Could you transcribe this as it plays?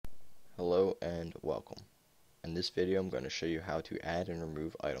and welcome. In this video I'm going to show you how to add and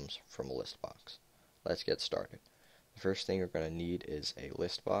remove items from a list box. Let's get started. The first thing you're going to need is a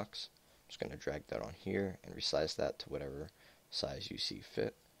list box. I'm just going to drag that on here and resize that to whatever size you see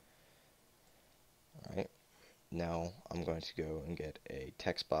fit. Alright, now I'm going to go and get a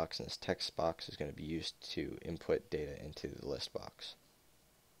text box, and this text box is going to be used to input data into the list box.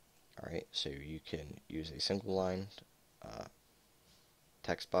 Alright, so you can use a single line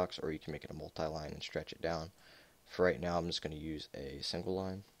text box, or you can make it a multi-line and stretch it down. For right now I'm just going to use a single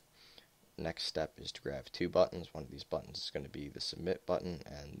line. Next step is to grab two buttons. One of these buttons is going to be the submit button,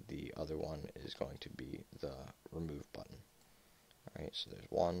 and the other one is going to be the remove button. Alright, so there's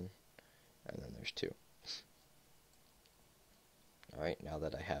one, and then there's two. Alright, now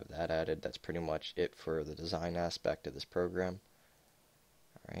that I have that added, that's pretty much it for the design aspect of this program.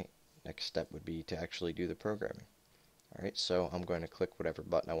 Alright, next step would be to actually do the programming. Alright, so I'm going to click whatever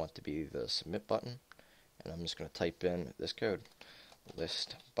button I want to be the submit button, and I'm just going to type in this code: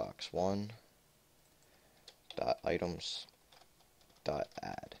 listbox1 items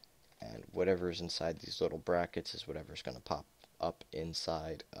add, and whatever's inside these little brackets is whatever's going to pop up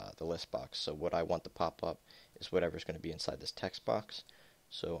inside the list box. So what I want to pop up is whatever's going to be inside this text box.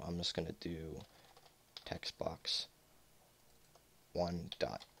 So I'm just going to do text box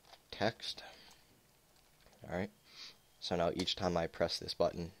 1.text. Alright, so now each time I press this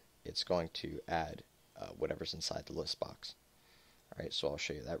button, it's going to add whatever's inside the list box. Alright, so I'll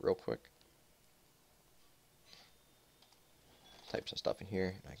show you that real quick. Type some stuff in here,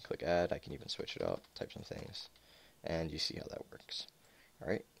 and I can click add. I can even switch it up, type some things, and you see how that works.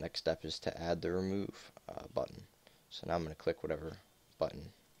 Alright, next step is to add the remove button. So now I'm going to click whatever button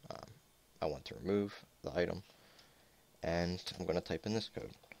I want to remove the item, and I'm going to type in this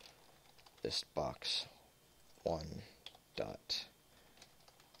code: listbox 1 dot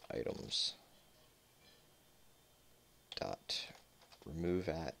items dot remove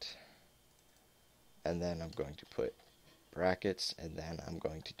at, and then I'm going to put brackets, and then I'm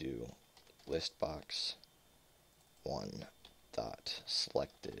going to do listbox 1 dot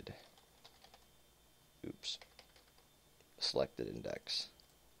selected selected index.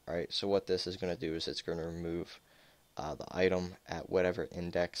 Alright, so what this is going to do is it's going to remove the item at whatever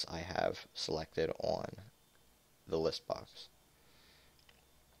index I have selected on the list box.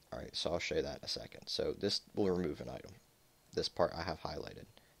 Alright, so I'll show you that in a second. So this will remove an item. This part I have highlighted.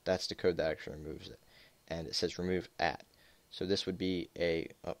 That's the code that actually removes it. And it says remove at. So this would be a,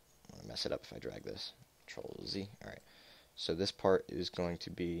 oh, I'm going to mess it up if I drag this. Control Z. Alright, so this part is going to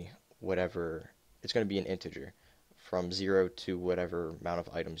be whatever, it's going to be an integer from 0 to whatever amount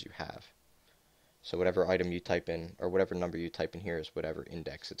of items you have. So whatever item you type in, or whatever number you type in here, is whatever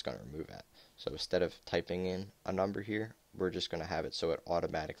index it's going to remove at. So instead of typing in a number here, we're just going to have it so it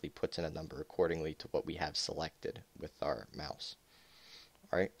automatically puts in a number accordingly to what we have selected with our mouse.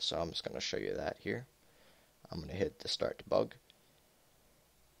 Alright, so I'm just going to show you that here. I'm going to hit the start debug,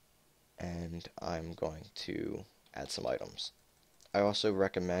 and I'm going to add some items. I also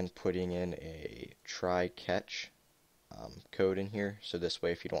recommend putting in a Trycatch code in here, so this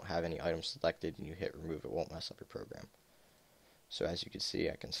way if you don't have any items selected and you hit remove, it won't mess up your program. So as you can see,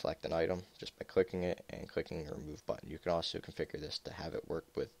 I can select an item just by clicking it and clicking the remove button. You can also configure this to have it work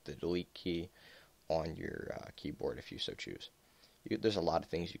with the delete key on your keyboard if you so choose. There's a lot of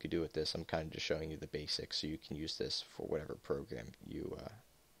things you could do with this. I'm kind of just showing you the basics so you can use this for whatever program you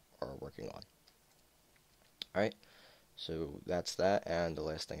are working on. Alright, so that's that, and the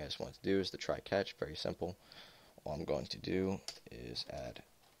last thing I just want to do is the try catch. Very simple. All I'm going to do is add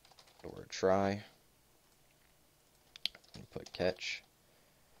the word try and put catch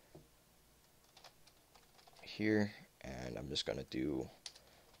here, and I'm just going to do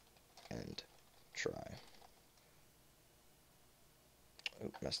and try.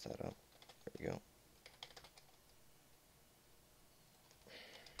 Oop, messed that up. There we go.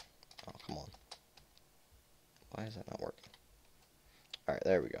 Oh, come on. Why is that not working? Alright,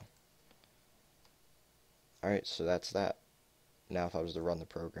 there we go. Alright, so that's that. Now if I was to run the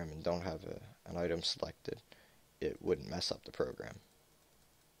program and don't have an item selected, it wouldn't mess up the program.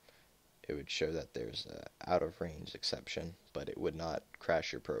 It would show that there's an out of range exception, but it would not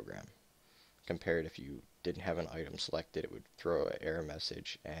crash your program. Compared if you didn't have an item selected, it would throw an error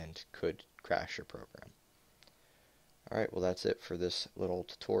message and could crash your program. Alright, well that's it for this little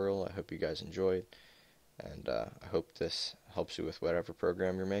tutorial. I hope you guys enjoyed, and I hope this helps you with whatever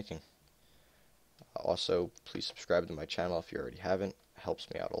program you're making. Also, please subscribe to my channel if you already haven't. It helps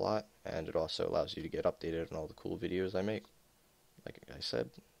me out a lot, and it also allows you to get updated on all the cool videos I make. Like I said,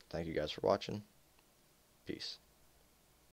 thank you guys for watching. Peace.